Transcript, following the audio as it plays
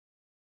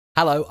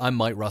Hello, I'm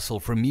Mike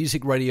Russell from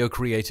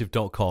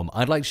musicradiocreative.com.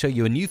 I'd like to show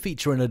you a new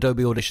feature in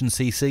Adobe Audition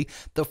CC,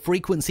 the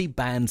frequency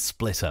band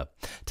splitter.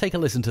 Take a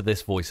listen to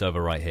this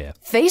voiceover right here.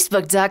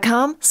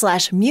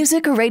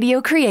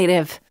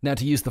 Facebook.com/musicradiocreative. Now,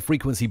 to use the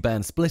frequency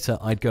band splitter,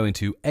 I'd go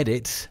into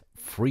Edit,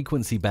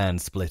 Frequency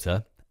Band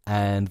Splitter.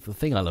 And the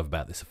thing I love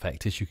about this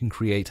effect is you can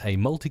create a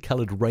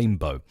multicolored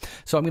rainbow.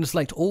 So I'm going to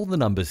select all the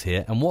numbers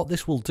here, and what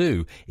this will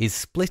do is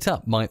split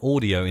up my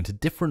audio into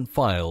different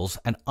files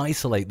and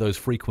isolate those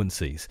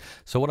frequencies.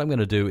 So what I'm going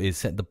to do is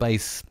set the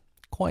bass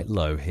quite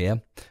low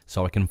here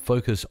so I can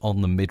focus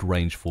on the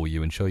mid-range for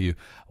you and show you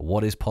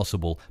what is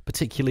possible,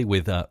 particularly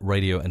with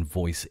radio and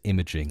voice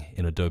imaging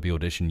in Adobe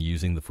Audition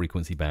using the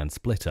frequency band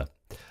splitter.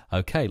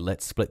 Okay,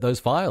 let's split those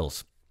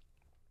files.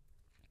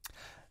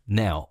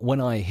 Now,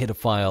 when I hit a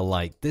file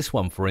like this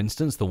one, for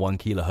instance, the 1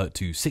 kHz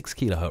to 6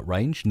 kHz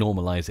range,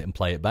 normalize it and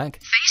play it back.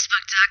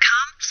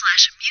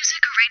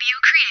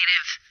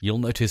 Facebook.com/musicradiocreative. You'll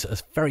notice a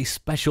very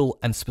special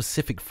and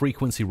specific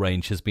frequency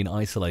range has been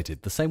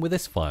isolated. The same with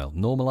this file.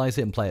 Normalize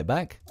it and play it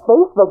back.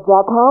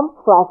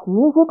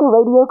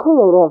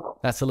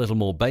 Facebook.com/musicradiocreative. That's a little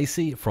more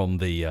bassy from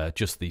the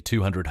just the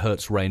 200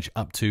 Hz range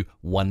up to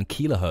 1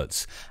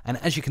 kHz. And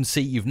as you can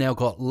see, you've now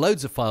got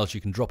loads of files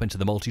you can drop into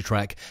the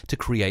multitrack to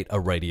create a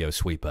radio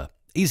sweeper.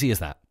 Easy as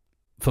that.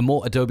 For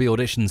more Adobe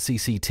Audition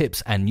CC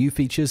tips and new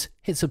features,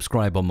 hit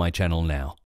subscribe on my channel now.